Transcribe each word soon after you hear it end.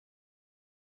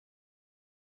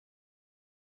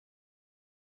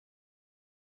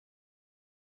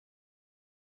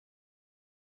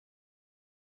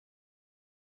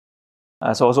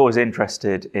So I was always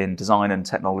interested in design and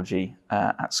technology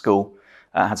at school.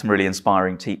 I had some really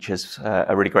inspiring teachers,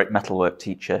 a really great metalwork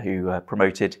teacher who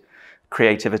promoted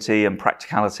creativity and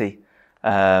practicality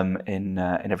in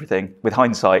everything. With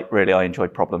hindsight, really, I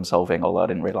enjoyed problem solving, although I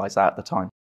didn't realise that at the time.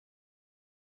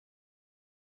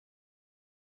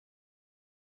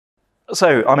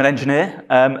 So I'm an engineer,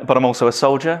 but I'm also a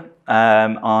soldier.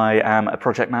 I am a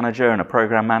project manager and a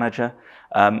program manager.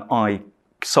 I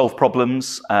solve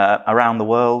problems around the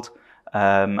world,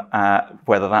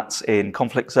 whether that's in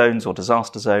conflict zones or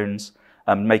disaster zones,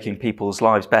 making people's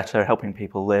lives better, helping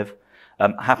people live.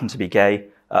 I happen to be gay,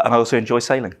 and I also enjoy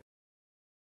sailing.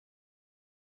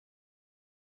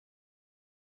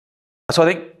 So I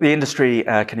think the industry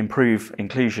can improve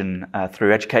inclusion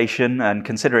through education and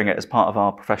considering it as part of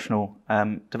our professional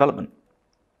development.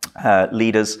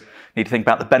 Leaders need to think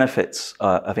about the benefits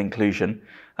of inclusion.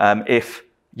 If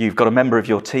you've got a member of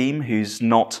your team who's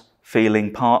not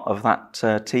feeling part of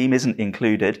that team, isn't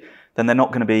included, then they're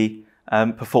not going to be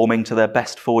performing to their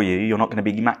best for you. You're not going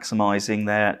to be maximising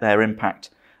their impact,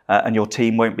 and your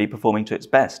team won't be performing to its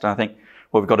best. And I think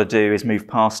what we've got to do is move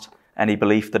past any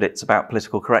belief that it's about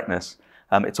political correctness.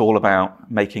 It's all about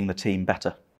making the team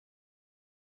better.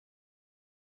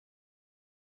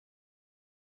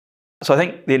 So I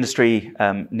think the industry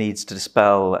needs to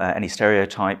dispel any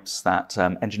stereotypes that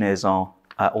engineers are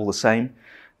all the same.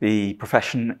 The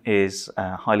profession is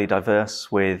highly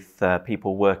diverse, with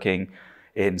people working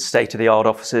in state-of-the-art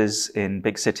offices in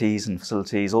big cities and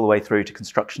facilities, all the way through to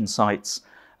construction sites,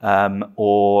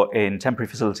 or in temporary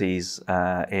facilities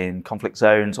in conflict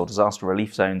zones or disaster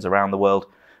relief zones around the world,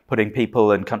 putting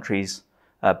people and countries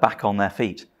back on their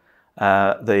feet.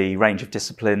 The range of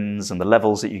disciplines and the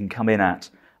levels that you can come in at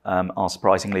are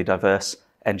surprisingly diverse.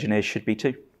 Engineers should be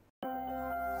too.